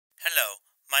Hello,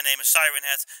 my name is Siren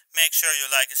Head. Make sure you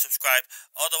like and subscribe,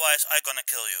 otherwise I'm gonna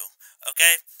kill you.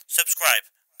 Okay? Subscribe.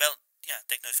 Bell,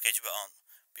 take notification bell on,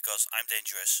 because I'm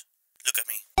dangerous. Look at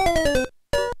me.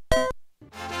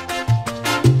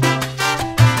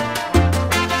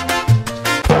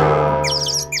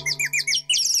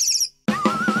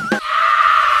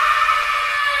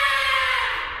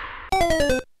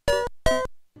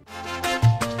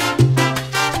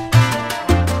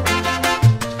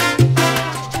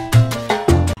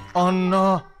 Oh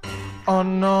no, oh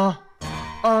no,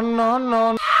 oh no,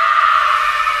 no.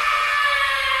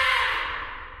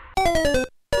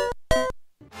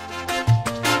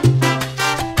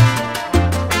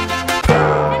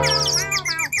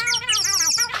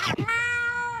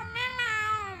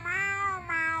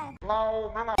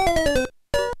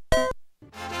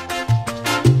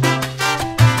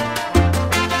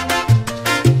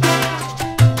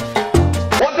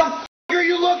 What the f*** are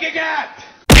you looking at?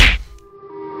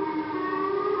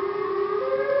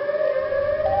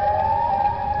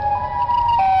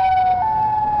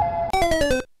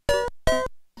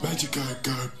 Magic guy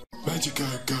god, magic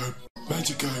guy god,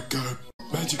 magic guy god,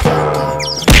 magic guy god,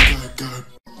 magic guy god,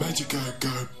 magic guy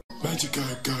god, magic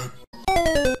guy god,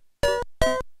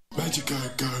 magic guy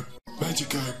god, magic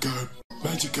guy god,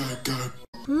 magic guy god.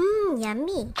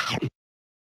 Yummy.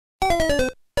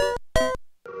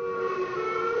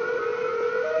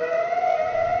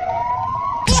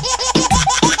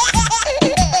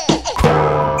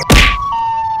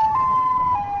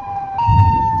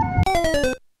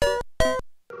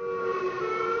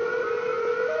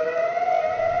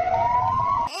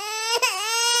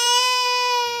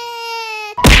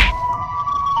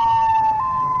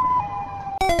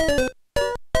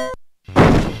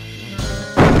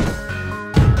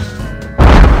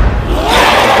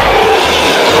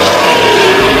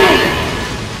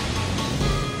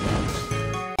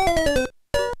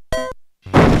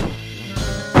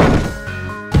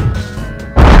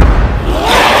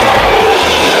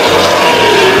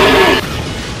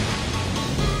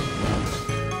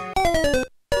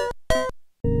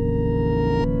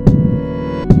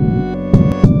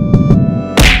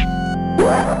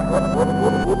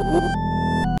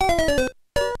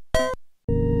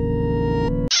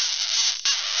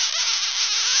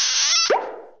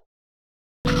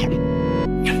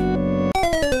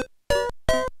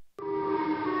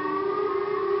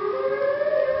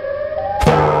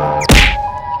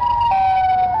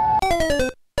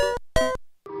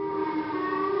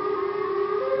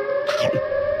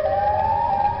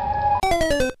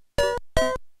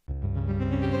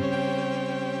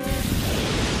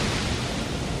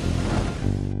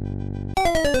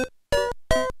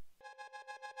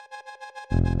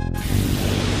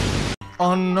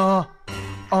 Oh no,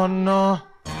 oh no,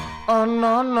 oh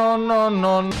no, no, no,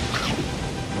 no.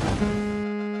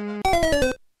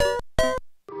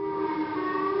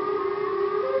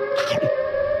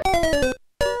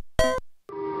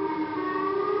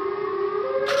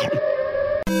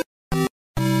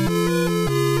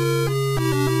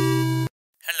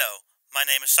 Hello, my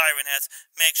name is Siren Head.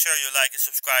 Make sure you like and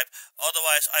subscribe,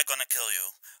 otherwise I'm gonna kill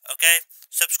you. Okay?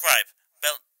 Subscribe.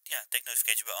 Bell, take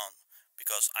notification bell on,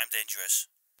 because I'm dangerous.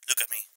 Look at me.